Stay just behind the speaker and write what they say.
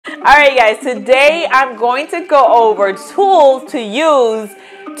Alright guys, today I'm going to go over tools to use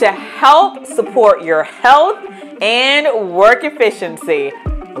to help support your health and work efficiency.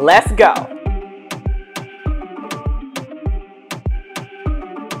 Let's go.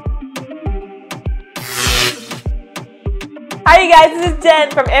 Hi you guys, this is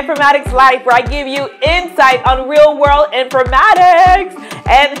Jen from Informatics Life, where I give you insight on real-world informatics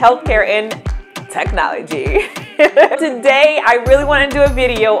and healthcare and technology. Today, I really want to do a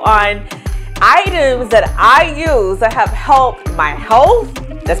video on items that I use that have helped my health,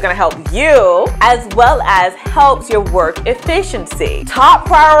 that's going to help you, as well as helps your work efficiency. Top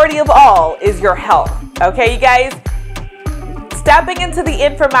priority of all is your health. Okay, you guys? Stepping into the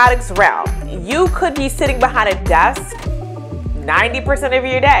informatics realm, you could be sitting behind a desk 90% of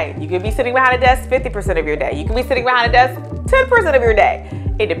your day. You could be sitting behind a desk 50% of your day. You could be sitting behind a desk 10% of your day.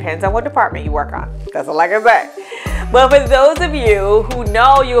 It depends on what department you work on. That's all I can say. But for those of you who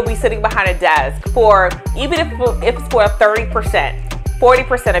know you will be sitting behind a desk for, even if it's for 30%,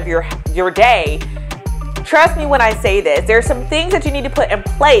 40% of your day, trust me when I say this, there are some things that you need to put in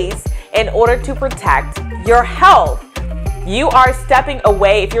place in order to protect your health. You are stepping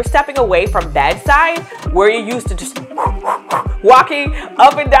away, if you're stepping away from bedside, where you're used to just walking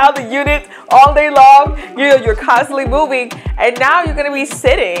up and down the unit all day long, you're constantly moving, and now you're going to be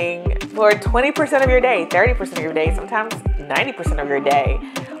sitting for 20% of your day, 30% of your day, sometimes 90% of your day.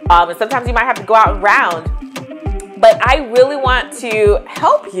 And sometimes you might have to go out and round. But I really want to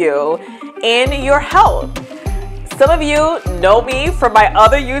help you in your health. Some of you know me from my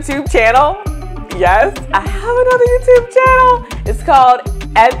other YouTube channel. Yes, I have another YouTube channel. It's called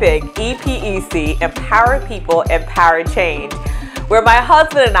EPIC, E-P-E-C, Empower People, Empower Change, where my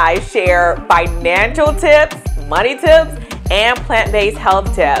husband and I share financial tips, money tips, and plant-based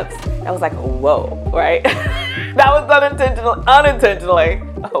health tips. That was like, whoa, right? That was unintentionally.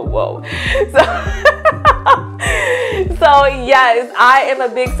 Oh, whoa. So yes, I am a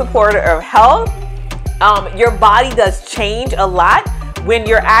big supporter of health. Your body does change a lot when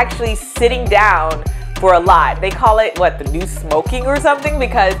you're actually sitting down for a lot. They call it, what, the new smoking or something,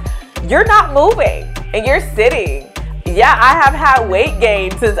 because you're not moving and you're sitting. Yeah, I have had weight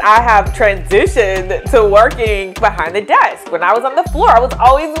gain since I have transitioned to working behind the desk. When I was on the floor, I was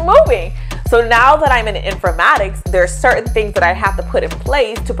always moving. So now that I'm in informatics, there are certain things that I have to put in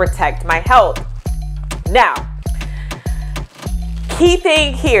place to protect my health. Now, key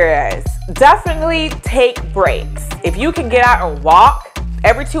thing here is definitely take breaks. If you can get out and walk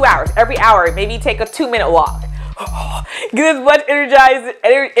every 2 hours, every hour, maybe take a 2-minute walk. Get as much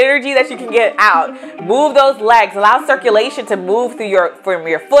energy that you can get out. Move those legs. Allow circulation to move through from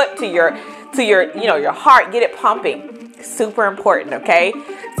your foot to your your heart. Get it pumping. Super important, okay?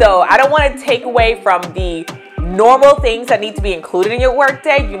 So I don't want to take away from the normal things that need to be included in your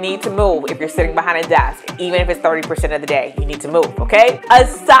workday. You need to move if you're sitting behind a desk, even if it's 30% of the day. You need to move, okay?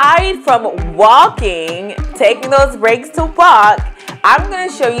 Aside from walking, taking those breaks to walk, I'm going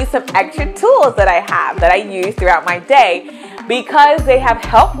to show you some extra tools that I use throughout my day because they have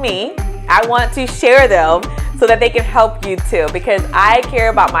helped me. I want to share them so that they can help you too, because I care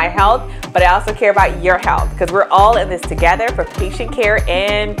about my health, but I also care about your health, because we're all in this together for patient care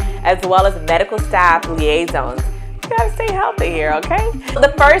and as well as medical staff liaisons. You gotta stay healthy here, okay?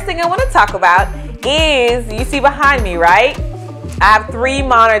 The first thing I want to talk about is, you see behind me, right? I have 3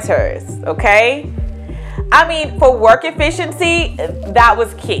 monitors, okay? I mean, for work efficiency, that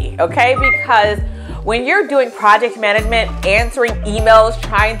was key, okay? Because when you're doing project management, answering emails,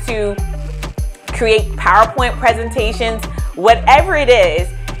 trying to create PowerPoint presentations, whatever it is,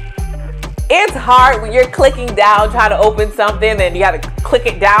 it's hard when you're clicking down trying to open something and you got to click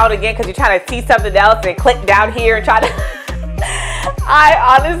it down again because you're trying to see something else and click down here and try to...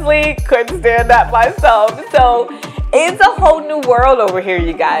 I honestly couldn't stand that myself. So it's a whole new world over here,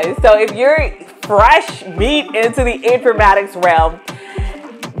 you guys. So if you're fresh meat into the informatics realm,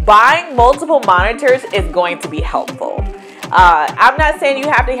 buying multiple monitors is going to be helpful. I'm not saying you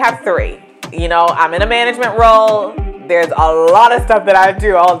have to have 3. You know, I'm in a management role. There's a lot of stuff that I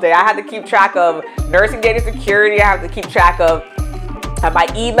do all day. I have to keep track of nursing data security. I have to keep track of my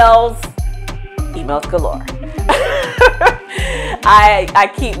emails galore. I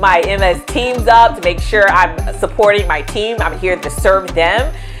keep my MS Teams up to make sure I'm supporting my team. I'm here to serve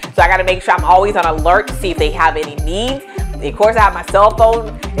them. So I got to make sure I'm always on alert to see if they have any needs. Of course, I have my cell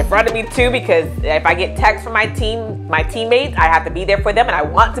phone in front of me too, because if I get texts from my teammates, I have to be there for them and I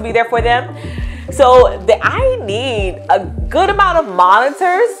want to be there for them. So I need a good amount of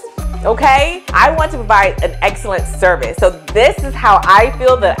monitors, okay? I want to provide an excellent service. So this is how I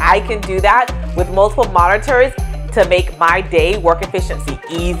feel that I can do that with multiple monitors to make my day work efficiency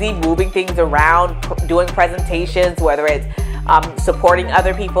easy, moving things around, doing presentations, whether it's supporting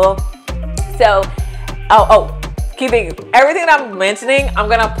other people. So, keeping everything that I'm mentioning, I'm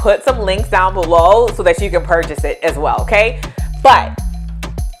gonna put some links down below so that you can purchase it as well, okay? But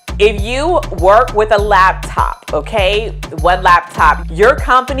if you work with a laptop, okay, one laptop, your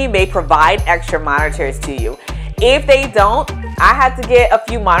company may provide extra monitors to you. If they don't, I had to get a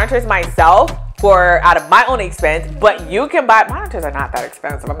few monitors myself out of my own expense, but you can buy, monitors are not that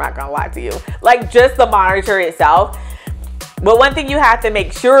expensive, I'm not gonna lie to you. Like just the monitor itself. But one thing you have to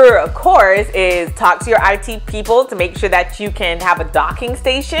make sure, of course, is talk to your IT people to make sure that you can have a docking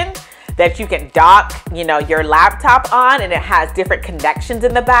station that you can dock, you know, your laptop on, and it has different connections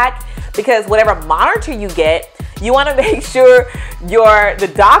in the back, because whatever monitor you get, you want to make sure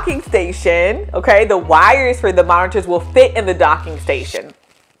the docking station, okay, the wires for the monitors will fit in the docking station.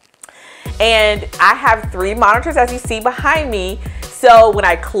 And I have 3 monitors, as you see behind me. So when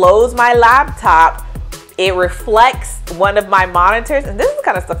I close my laptop, it reflects one of my monitors, and this is the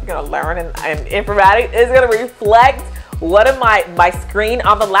kind of stuff you're gonna learn in informatics. It's gonna reflect one of my screen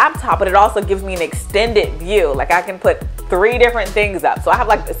on the laptop, but it also gives me an extended view. Like I can put 3 different things up. So I have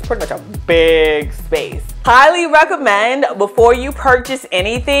like, it's pretty much a big space. Highly recommend, before you purchase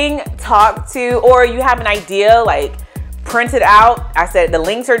anything, talk to, or you have an idea, like print it out. I said the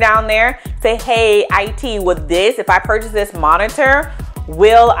links are down there. Say, hey, IT, with this, if I purchase this monitor,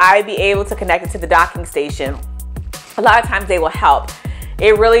 will I be able to connect it to the docking station? A lot of times they will help.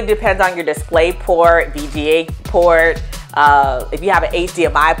 It really depends on your display port, VGA port. If you have an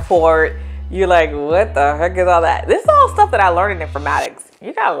HDMI port, you're like, what the heck is all that? This is all stuff that I learned in informatics.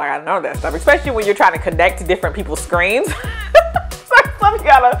 You gotta learn how to know that stuff, especially when you're trying to connect to different people's screens.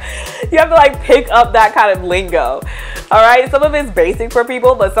 You have to like pick up that kind of lingo. All right, some of it's basic for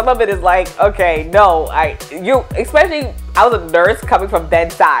people, but some of it is like, okay, no, especially I was a nurse coming from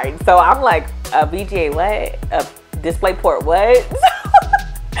bedside, so I'm like, a VGA what? A display port what?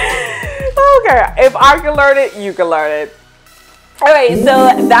 Okay, if I can learn it, you can learn it. All right, so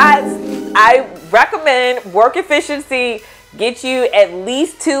I recommend work efficiency, get you at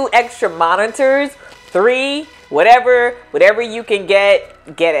least 2 extra monitors, 3, whatever you can get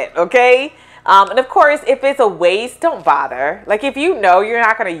it, okay? And of course, if it's a waste, don't bother. Like if you know you're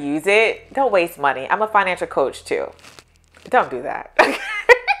not gonna use it, don't waste money. I'm a financial coach too. Don't do that.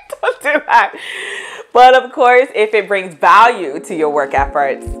 Don't do that. But of course, if it brings value to your work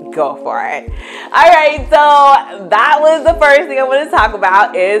efforts, go for it. All right, so that was the first thing I want to talk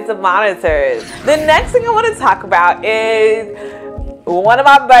about, is the monitors. The next thing I want to talk about is one of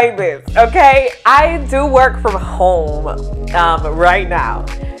my babies, okay? I do work from home right now.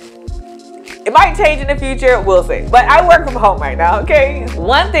 It might change in the future, we'll see. But I work from home right now, okay?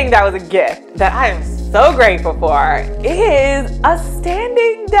 One thing that was a gift that I am so grateful for is a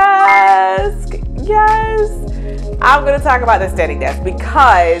standing desk. Yes, I'm gonna talk about the standing desk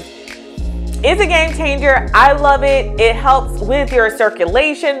because it's a game changer. I love it. It helps with your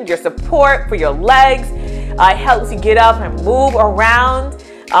circulation, your support for your legs. It helps you get up and move around.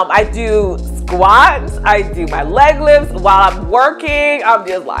 I do squats, I do my leg lifts while I'm working. I'm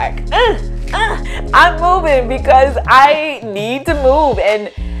just like, I'm moving because I need to move, and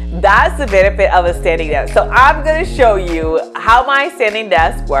that's the benefit of a standing desk. So I'm gonna show you how my standing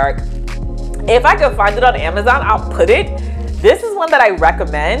desk works. If I can find it on Amazon, I'll put it. This is one that I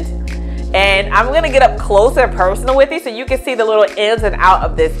recommend, and I'm gonna get up close and personal with it so you can see the little ins and out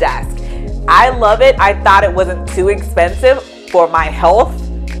of this desk. I love it. I thought it wasn't too expensive for my health.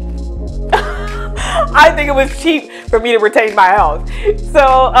 I think it was cheap for me to retain my health.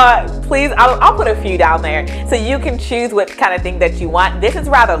 So please, I'll put a few down there so you can choose what kind of thing that you want. This is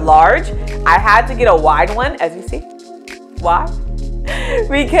rather large. I had to get a wide one, as you see. Why?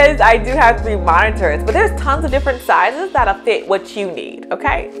 Because I do have 3 monitors, but there's tons of different sizes that'll fit what you need,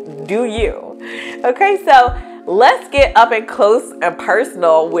 okay? Do you. Okay, so let's get up and close and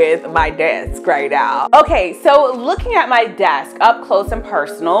personal with my desk right now. Okay, so looking at my desk up close and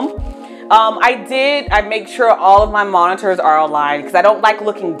personal, I make sure all of my monitors are aligned because I don't like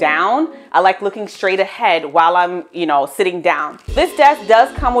looking down. I like looking straight ahead while I'm, sitting down. This desk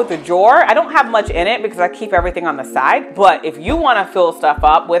does come with a drawer. I don't have much in it because I keep everything on the side, but if you want to fill stuff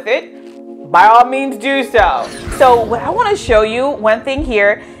up with it, by all means do so. So what I want to show you, one thing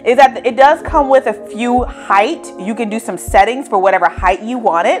here, is that it does come with a few height. You can do some settings for whatever height you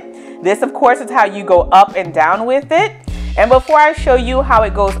want it. This, of course, is how you go up and down with it. And before I show you how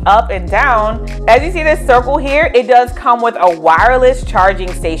it goes up and down, as you see this circle here, it does come with a wireless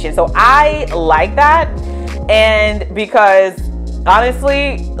charging station. So I like that, and because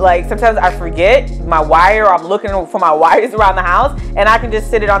honestly, like sometimes I forget my wire, or I'm looking for my wires around the house, and I can just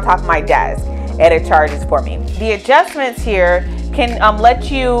sit it on top of my desk and it charges for me. The adjustments here can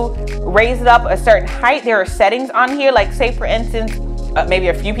let you raise it up a certain height. There are settings on here, like say for instance, maybe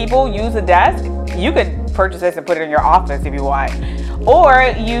a few people use a desk. You could purchase this and put it in your office if you want.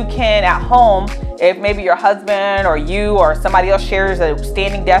 Or you can at home, if maybe your husband or you or somebody else shares a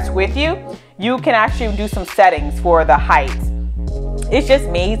standing desk with you, you can actually do some settings for the height. It's just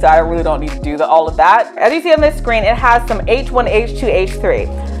me, so I really don't need to do all of that. As you see on this screen, it has some H1, H2,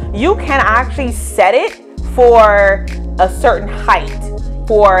 H3. You can actually set it for a certain height.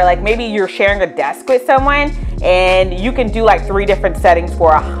 For like maybe you're sharing a desk with someone, and you can do like 3 different settings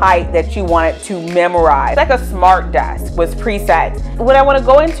for a height that you want it to memorize. It's like a smart desk with presets. What I want to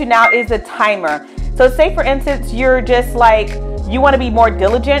go into now is the timer. So say for instance, you're just like, you want to be more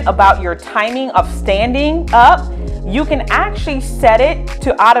diligent about your timing of standing up. You can actually set it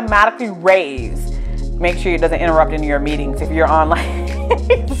to automatically raise. Make sure it doesn't interrupt any of your meetings if you're on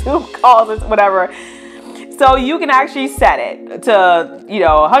like Zoom calls or whatever. So you can actually set it to,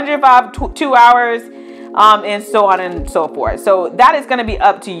 105, 2 hours, and so on and so forth. So that is going to be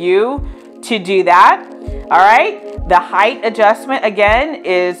up to you to do that. All right. The height adjustment again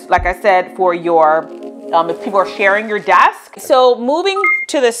is, like I said, for your, if people are sharing your desk. So moving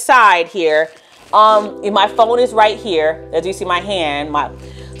to the side here, my phone is right here. As you see my hand,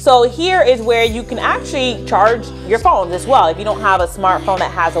 so here is where you can actually charge your phones as well if you don't have a smartphone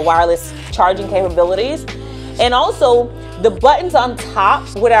that has a wireless charging capabilities. And also the buttons on top,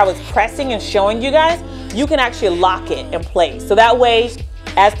 what I was pressing and showing you guys, you can actually lock it in place. So that way,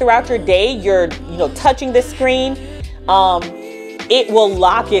 as throughout your day, you're touching the screen, it will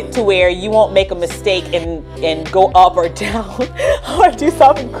lock it to where you won't make a mistake and go up or down or do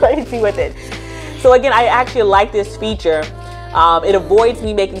something crazy with it. So again, I actually like this feature. It avoids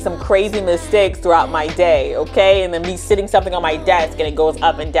me making some crazy mistakes throughout my day, okay? And then me sitting something on my desk and it goes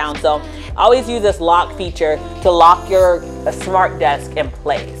up and down. So I always use this lock feature to lock your smart desk in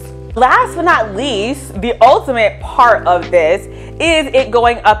place. Last but not least, the ultimate part of this is it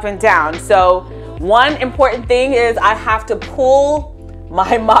going up and down. So one important thing is I have to pull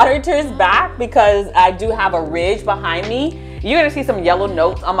my monitors back because I do have a ridge behind me. You're gonna see some yellow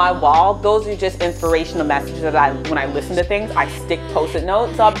notes on my wall. Those are just inspirational messages that when I listen to things, I stick Post-it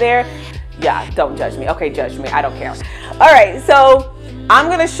notes up there. Yeah, don't judge me. Okay, judge me, I don't care. All right, so I'm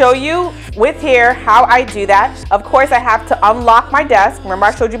gonna show you with here how I do that. Of course, I have to unlock my desk. Remember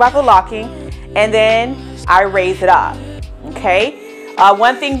I showed you about the locking, and then I raise it up, okay?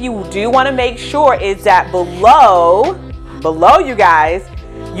 One thing you do wanna make sure is that below you guys,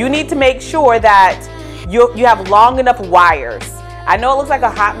 you need to make sure that you have long enough wires. I know it looks like a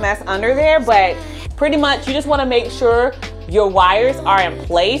hot mess under there, but pretty much you just want to make sure your wires are in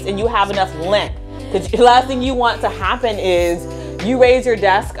place and you have enough length. Because the last thing you want to happen is you raise your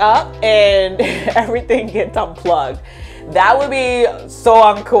desk up and everything gets unplugged. That would be so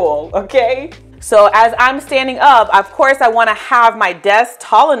uncool, okay? So as I'm standing up, of course I want to have my desk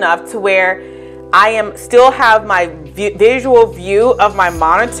tall enough to where I still have my visual view of my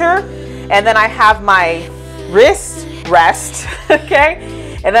monitor. And then I have my wrist rest, okay?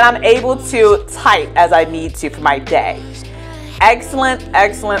 And then I'm able to type as I need to for my day. Excellent,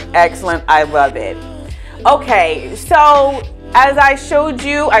 excellent, excellent. I love it. Okay, so as I showed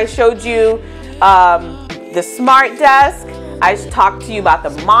you the smart desk. I talked to you about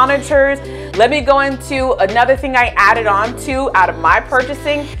the monitors. Let me go into another thing I added on to out of my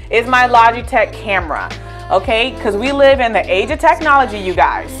purchasing is my Logitech camera. Okay, because we live in the age of technology, you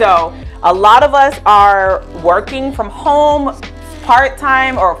guys. So a lot of us are working from home,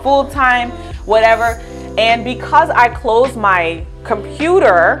 part-time or full-time, whatever. And because I close my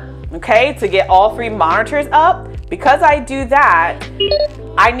computer, okay, to get all 3 monitors up, because I do that,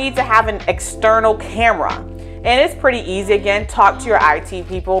 I need to have an external camera. And it's pretty easy, again, talk to your IT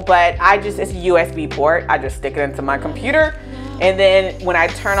people, but it's a USB port. I just stick it into my computer. And then when I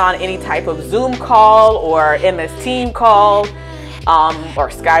turn on any type of Zoom call or MS Team call, or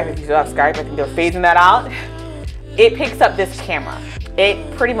Skype, if you still have Skype, I think they're phasing that out, it picks up this camera.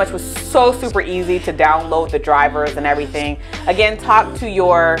 It pretty much was so super easy to download the drivers and everything. Again, talk to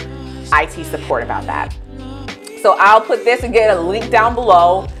your IT support about that. So I'll put this and get a link down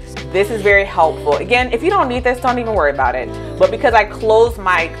below. This is very helpful. Again, if you don't need this, don't even worry about it. But because I closed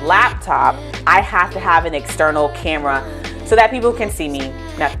my laptop, I have to have an external camera so that people can see me.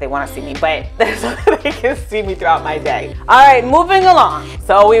 Not that they want to see me, but so that they can see me throughout my day. All right, moving along.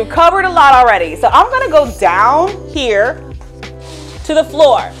 So we've covered a lot already. So I'm gonna go down here to the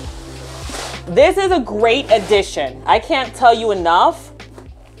floor. This is a great addition. I can't tell you enough.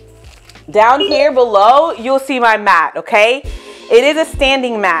 Down here below, you'll see my mat, okay? It is a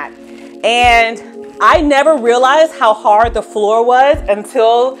standing mat. And I never realized how hard the floor was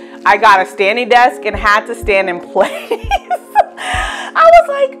until I got a standing desk and had to stand in place. I was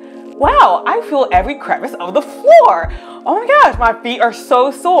like, wow, I feel every crevice of the floor. Oh my gosh, my feet are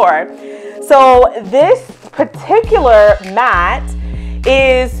so sore. So this particular mat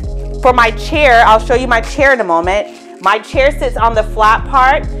is for my chair. I'll show you my chair in a moment. My chair sits on the flat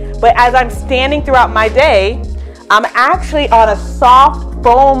part, but as I'm standing throughout my day, I'm actually on a soft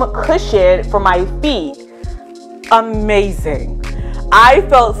foam cushion for my feet. Amazing. I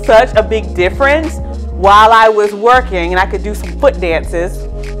felt such a big difference while I was working, and I could do some foot dances.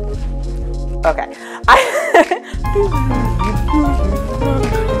 Okay.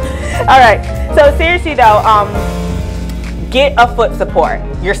 All right. So seriously though, get a foot support,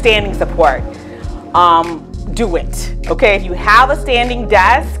 your standing support. Do it. Okay. If you have a standing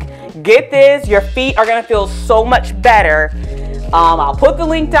desk, get this. Your feet are gonna feel so much better. I'll put the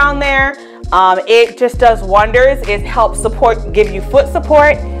link down there. It just does wonders. It helps give you foot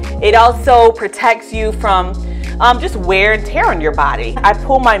support. It also protects you from just wear and tear on your body. I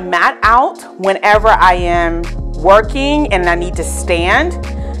pull my mat out whenever I am working and I need to stand.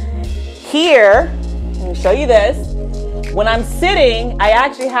 Here, let me show you this. When I'm sitting, I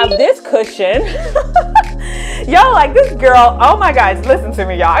actually have this cushion. Yo, like this girl, oh my gosh, listen to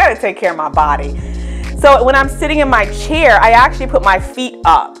me, y'all. I gotta take care of my body. So when I'm sitting in my chair, I actually put my feet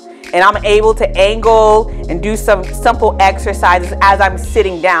up. And I'm able to angle and do some simple exercises as I'm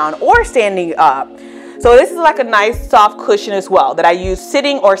sitting down or standing up. So this is like a nice soft cushion as well that I use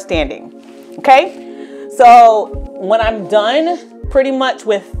sitting or standing, okay? So when I'm done pretty much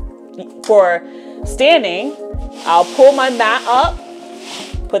for standing, I'll pull my mat up,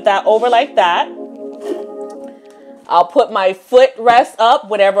 put that over like that. I'll put my foot rest up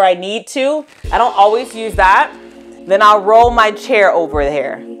whenever I need to. I don't always use that. Then I'll roll my chair over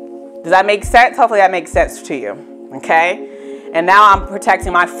there. Does that make sense? Hopefully that makes sense to you, okay? And now I'm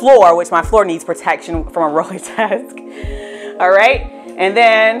protecting my floor, which my floor needs protection from a rolling desk. All right? And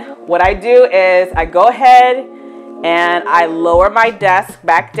then what I do is I go ahead and I lower my desk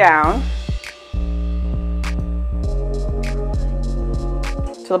back down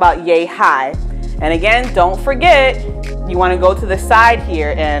to about yay high. And again, don't forget, you want to go to the side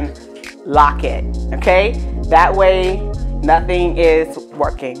here and lock it, okay? That way, nothing is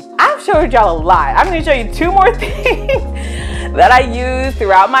working. I've showed y'all a lot. I'm gonna show you two more things that I use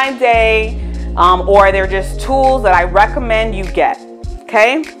throughout my day, or they're just tools that I recommend you get,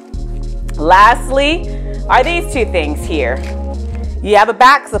 okay? Lastly, are these two things here. You have a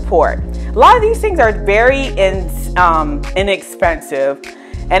back support. A lot of these things are very inexpensive.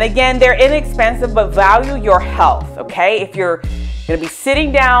 And again, they're inexpensive, but value your health, okay? If you're gonna be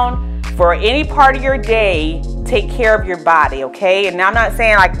sitting down for any part of your day, take care of your body, okay? And now I'm not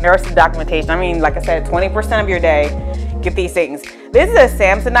saying like nursing documentation. I mean, like I said, 20% of your day, get these things. This is a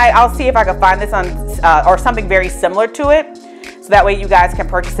Samsonite. I'll see if I can find this on, or something very similar to it. So that way you guys can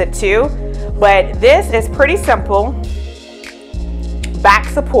purchase it too. But this is pretty simple. Back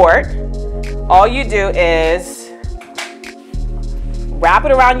support. All you do is wrap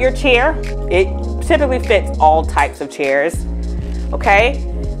it around your chair. It typically fits all types of chairs, okay?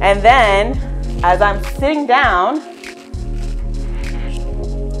 And then, as I'm sitting down,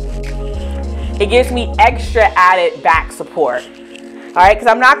 it gives me extra added back support. All right, because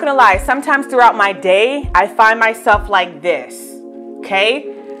I'm not gonna lie, sometimes throughout my day, I find myself like this,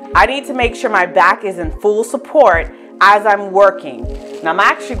 okay? I need to make sure my back is in full support as I'm working. And I'm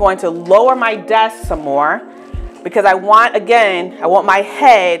actually going to lower my desk some more because I want my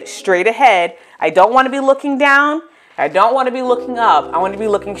head straight ahead. I don't want to be looking down. I don't want to be looking up. I want to be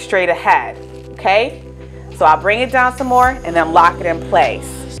looking straight ahead, okay? So I'll bring it down some more and then lock it in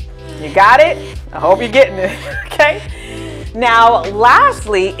place. You got it? I hope you're getting it, okay? Now,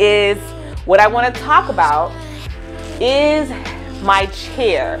 lastly is what I want to talk about is my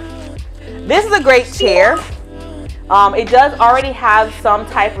chair. This is a great chair. It does already have some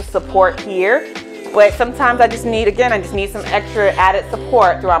type of support here, but sometimes I just need some extra added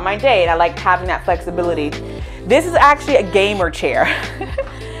support throughout my day, and I like having that flexibility. This is actually a gamer chair.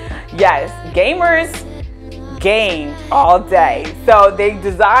 Yes, gamers game all day. So they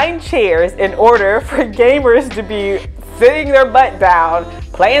design chairs in order for gamers to be sitting their butt down,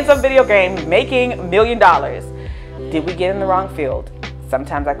 playing some video game, making $1 million. Did we get in the wrong field?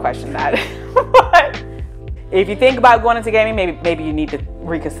 Sometimes I question that. But if you think about going into gaming, maybe you need to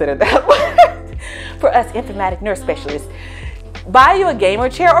reconsider that. For us informatic nurse specialists, buy you a gamer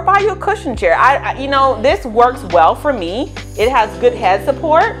chair or buy you a cushion chair. You know, this works well for me. It has good head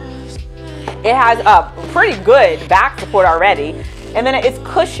support. It has a pretty good back support already. And then it's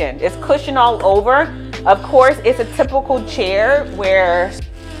cushioned. It's cushioned all over. Of course, it's a typical chair where,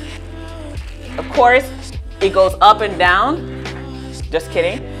 of course, it goes up and down. Just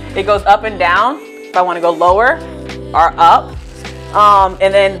kidding. It goes up and down if I want to go lower or up.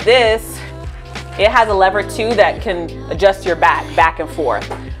 And then this, it has a lever too that can adjust your back and forth,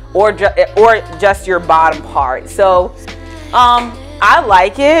 or just your bottom part. So I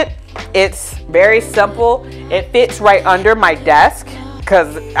like it. It's very simple. It fits right under my desk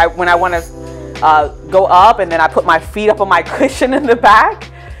because when I want to go up and then I put my feet up on my cushion in the back,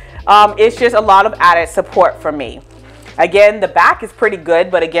 it's just a lot of added support for me. Again, the back is pretty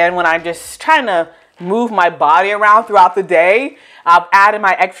good, but again, when I'm just trying to move my body around throughout the day, I've added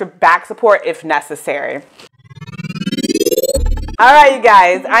my extra back support if necessary. All right, you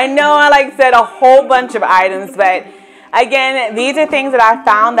guys, I know I said a whole bunch of items, but again, these are things that I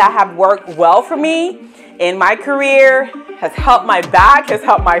found that have worked well for me in my career, has helped my back, has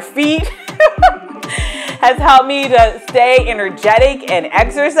helped my feet, has helped me to stay energetic and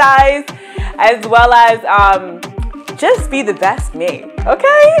exercise, as well as just be the best me,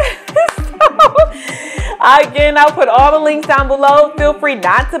 okay? Again, I'll put all the links down below. Feel free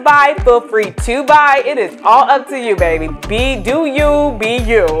not to buy, feel free to buy. It is all up to you, baby. Do you, be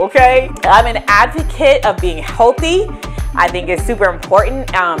you, okay? I'm an advocate of being healthy. I think it's super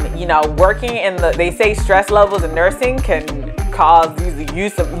important. You know, working in they say stress levels in nursing can cause you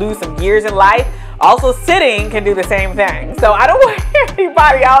to lose some years in life. Also, sitting can do the same thing. So I don't want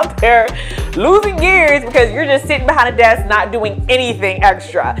anybody out there losing years because you're just sitting behind a desk not doing anything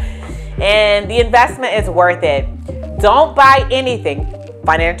extra. And the investment is worth it. Don't buy anything.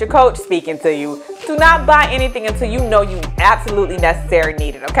 Financial coach speaking to you. Do not buy anything until you know you absolutely necessary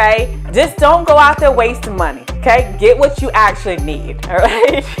need it, okay? Just don't go out there wasting money, okay? Get what you actually need, all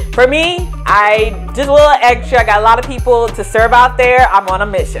right? For me, just a little extra. I got a lot of people to serve out there. I'm on a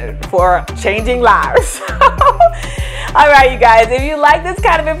mission for changing lives. All right, you guys, if you like this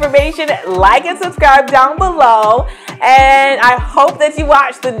kind of information, like and subscribe down below. And I hope that you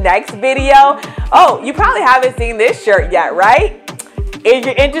watch the next video. Oh, you probably haven't seen this shirt yet, right? If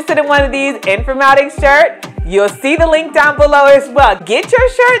you're interested in one of these Informatics shirts, you'll see the link down below as well. Get your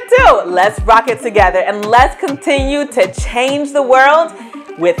shirt too. Let's rock it together and let's continue to change the world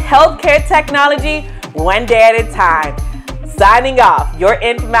with healthcare technology one day at a time. Signing off, your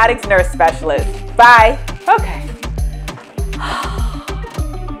Informatics nurse specialist. Bye. Okay.